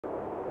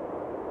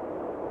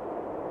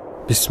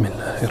بسم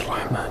الله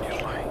الرحمن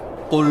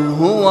الرحيم. قل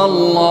هو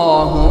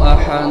الله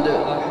أحد.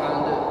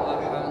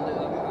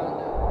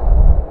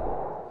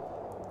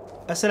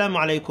 Assalamu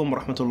alaikum wa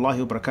rahmatullahi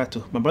wa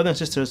barakatuh. My brothers and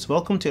sisters,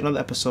 welcome to another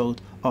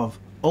episode of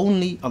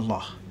Only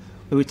Allah,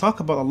 where we talk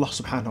about Allah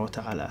subhanahu wa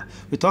ta'ala.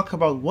 We talk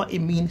about what it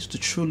means to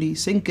truly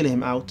single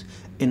Him out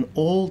in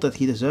all that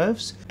He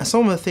deserves, and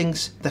some of the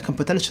things that can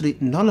potentially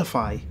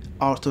nullify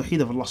our tawheed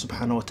of Allah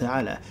subhanahu wa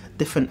ta'ala,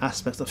 different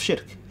aspects of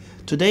shirk.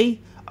 Today,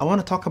 I want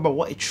to talk about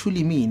what it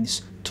truly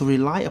means to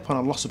rely upon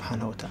Allah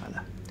subhanahu wa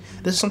ta'ala.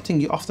 This is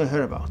something you often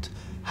hear about.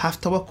 Have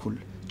tawakkul,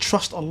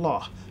 trust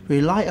Allah,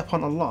 rely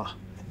upon Allah.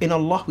 In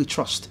Allah we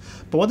trust.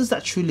 But what does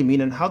that truly mean,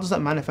 and how does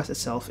that manifest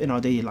itself in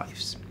our daily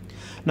lives?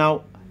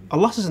 Now,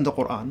 Allah says in the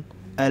Quran,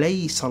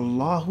 أَلَيْسَ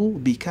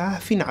اللَّهُ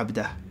بِكَافٍ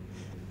عَبْدَهُ.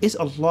 Is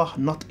Allah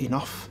not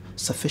enough,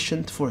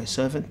 sufficient for His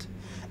servant?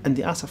 And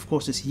the answer, of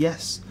course, is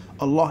yes.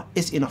 Allah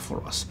is enough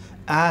for us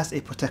as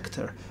a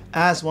protector,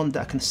 as one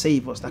that can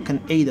save us, that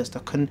can aid us,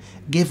 that can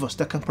give us,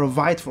 that can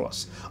provide for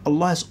us.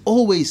 Allah is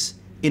always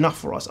enough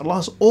for us. Allah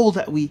is all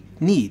that we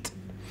need.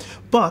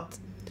 But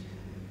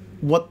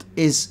what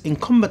is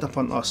incumbent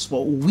upon us,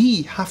 what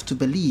we have to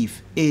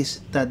believe,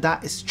 is that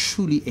that is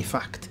truly a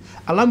fact.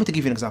 Allow me to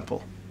give you an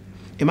example.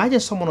 Imagine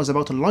someone was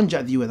about to lunge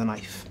at you with a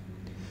knife.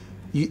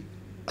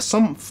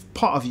 Some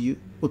part of you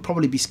would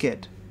probably be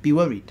scared, be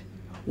worried,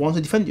 want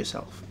to defend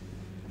yourself.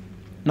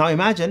 Now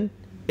imagine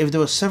if there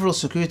were several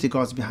security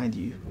guards behind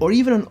you, or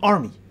even an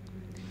army.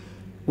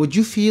 Would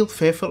you feel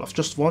fearful of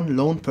just one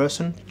lone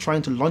person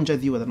trying to lunge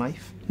at you with a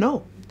knife?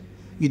 No.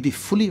 You'd be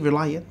fully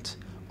reliant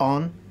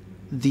on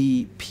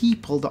the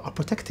people that are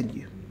protecting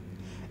you.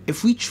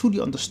 If we truly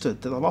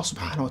understood that Allah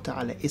subhanahu wa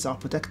ta'ala is our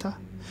protector,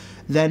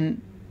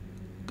 then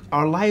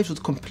our lives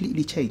would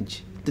completely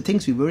change. The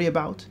things we worry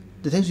about,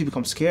 the things we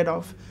become scared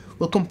of,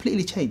 will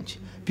completely change,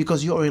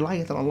 because you are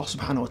reliant on Allah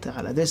subhanahu wa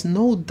ta'ala. There's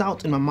no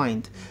doubt in my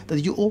mind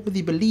that you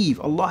already believe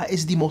Allah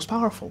is the most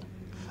powerful.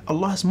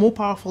 Allah is more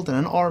powerful than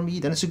an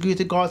army, than a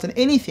security guard, than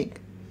anything.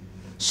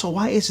 So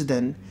why is it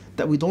then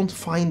that we don't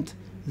find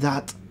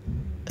that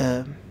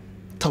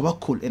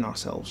tawakkul in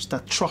ourselves,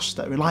 that trust,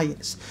 that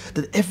reliance,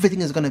 that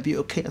everything is going to be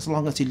okay as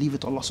long as you leave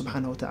it to Allah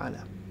subhanahu wa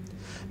ta'ala?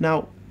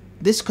 Now,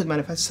 this could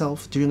manifest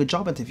itself during a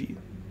job interview,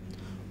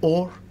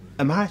 or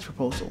a marriage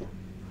proposal,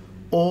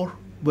 or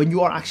when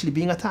you are actually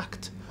being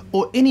attacked,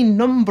 or any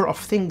number of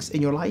things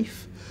in your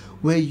life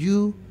where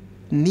you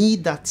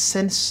need that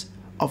sense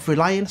of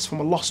reliance from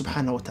Allah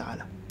subhanahu wa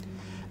ta'ala.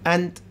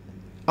 And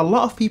a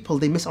lot of people,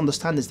 they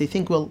misunderstand this. They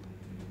think, well,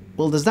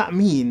 does that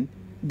mean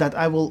that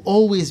I will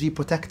always be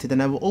protected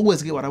and I will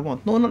always get what I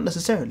want? No, not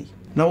necessarily.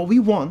 Now, what we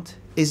want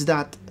is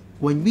that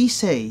when we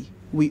say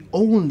we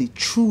only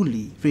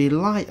truly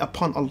rely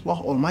upon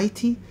Allah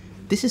Almighty,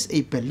 this is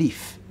a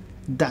belief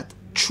that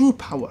true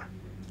power,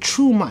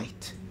 true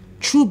might,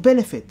 true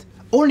benefit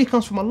only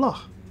comes from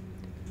Allah.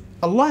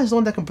 Allah is the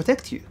one that can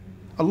protect you.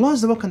 Allah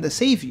is the one that can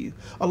save you.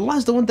 Allah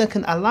is the one that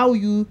can allow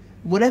you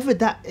whatever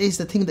that is,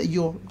 the thing that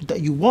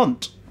you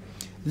want.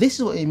 This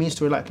is what it means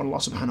to rely upon Allah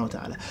subhanahu wa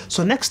ta'ala.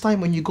 So next time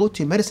when you go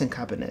to your medicine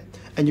cabinet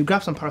and you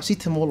grab some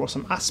paracetamol or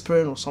some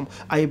aspirin or some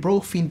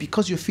ibuprofen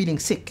because you're feeling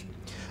sick,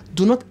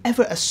 do not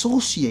ever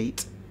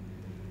associate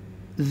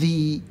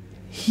the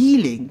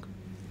healing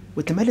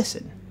with the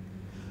medicine,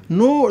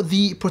 nor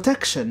the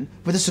protection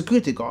with the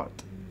security guard,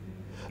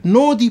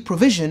 nor the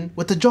provision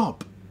with the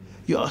job.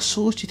 You are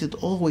associated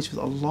always with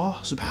Allah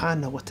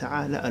subhanahu wa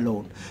ta'ala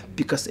alone,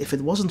 because if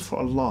it wasn't for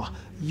Allah,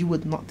 you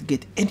would not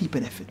get any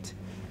benefit.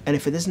 And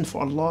if it isn't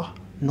for Allah,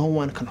 no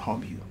one can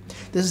harm you.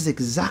 This is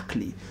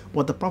exactly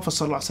what the Prophet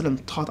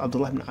ﷺ taught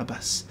Abdullah ibn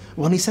Abbas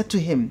when he said to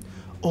him,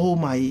 "Oh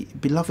my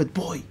beloved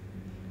boy,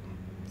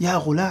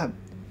 Ya ghulam."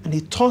 And he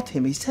taught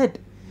him, he said,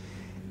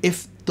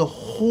 if the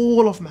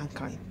whole of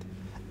mankind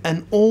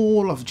and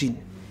all of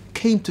jinn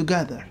came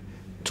together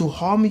to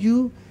harm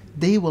you,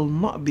 they will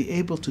not be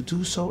able to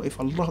do so if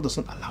Allah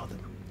doesn't allow them.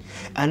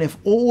 And if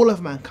all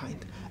of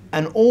mankind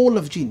and all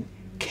of jinn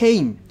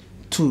came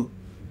to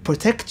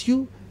protect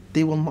you,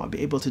 they will not be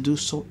able to do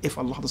so if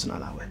Allah doesn't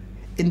allow it.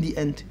 In the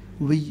end,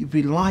 we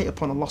rely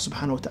upon Allah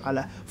subhanahu wa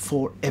ta'ala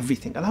for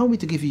everything. Allow me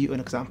to give you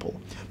an example.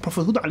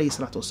 Prophet Hud alayhi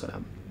salatu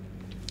wasalam,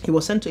 he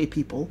was sent to a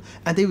people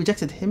and they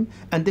rejected him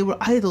and they were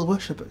idol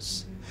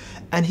worshippers.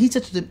 And he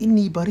said to them,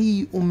 "Inni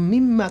bari'um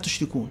mimma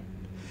tushrikun."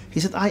 He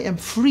said, I am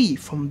free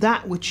from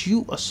that which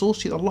you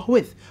associate Allah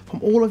with,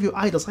 from all of your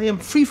idols. I am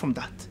free from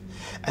that.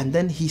 And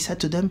then he said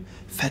to them,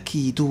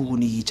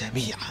 "Fakiduni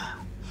jami'a."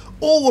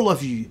 All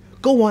of you,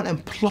 go on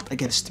and plot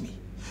against me.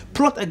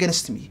 Plot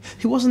against me.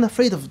 He wasn't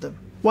afraid of them.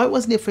 Why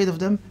wasn't he afraid of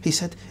them? He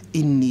said,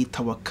 "Inni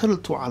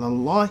tawakkaltu ala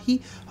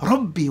Allahi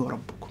Rabbi wa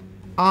Rabbukum."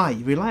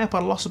 I rely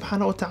upon Allah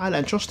subhanahu wa ta'ala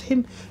and trust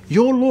Him,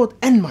 your Lord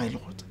and my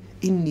Lord.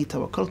 Inni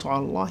tawakkaltu ala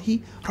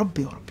Allahi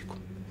Rabbi wa Rabbikum.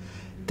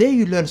 There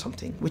you learn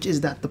something, which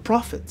is that the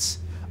prophets,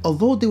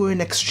 although they were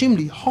in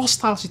extremely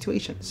hostile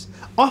situations,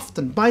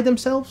 often by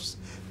themselves,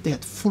 they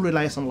had full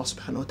reliance on Allah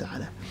subhanahu wa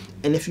ta'ala.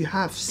 And if you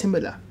have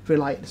similar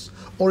reliance,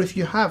 or if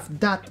you have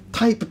that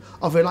type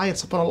of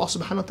reliance upon Allah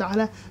subhanahu wa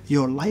ta'ala,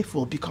 your life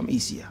will become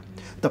easier.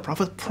 The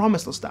Prophet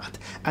promised us that.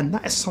 And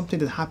that is something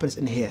that happens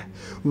in here,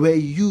 where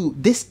you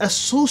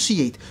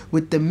disassociate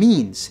with the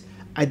means.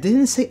 I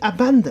didn't say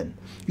abandon.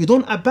 You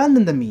don't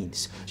abandon the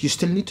means. You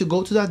still need to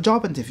go to that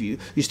job interview.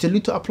 You still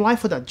need to apply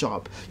for that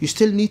job. You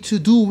still need to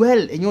do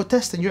well in your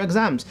tests and your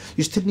exams.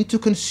 You still need to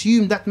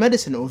consume that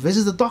medicine or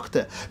visit the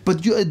doctor.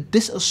 But you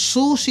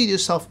disassociate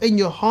yourself in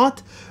your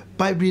heart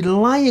by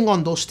relying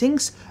on those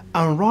things,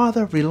 and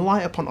rather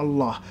rely upon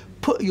Allah.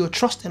 Put your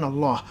trust in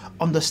Allah.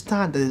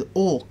 Understand that it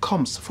all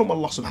comes from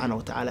Allah subhanahu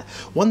wa ta'ala.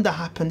 When that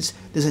happens,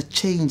 there's a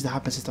change that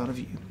happens inside of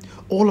you.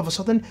 All of a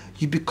sudden,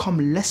 you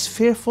become less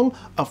fearful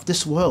of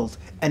this world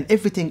and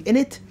everything in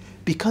it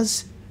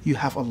because you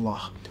have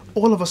Allah.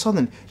 All of a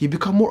sudden, you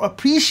become more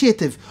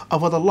appreciative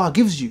of what Allah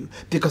gives you,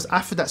 because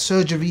after that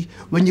surgery,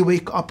 when you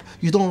wake up,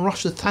 you don't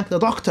rush to thank the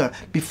doctor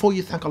before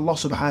you thank Allah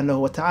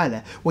subhanahu wa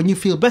ta'ala. When you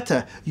feel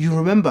better, you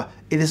remember,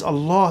 it is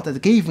Allah that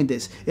gave me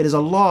this. It is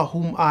Allah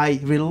whom I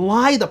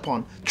relied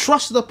upon,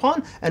 trusted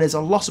upon, and it is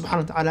Allah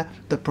subhanahu wa ta'ala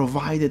that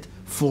provided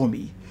for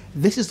me.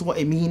 This is what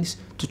it means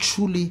to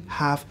truly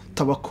have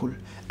tawakkul,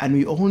 and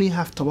we only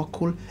have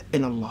tawakkul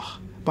in Allah.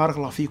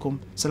 Barakallahu feekum.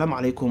 Assalamu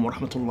alaikum wa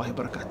rahmatullahi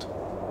wa barakatuh.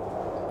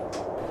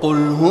 قل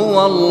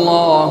هو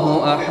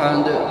الله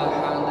أحد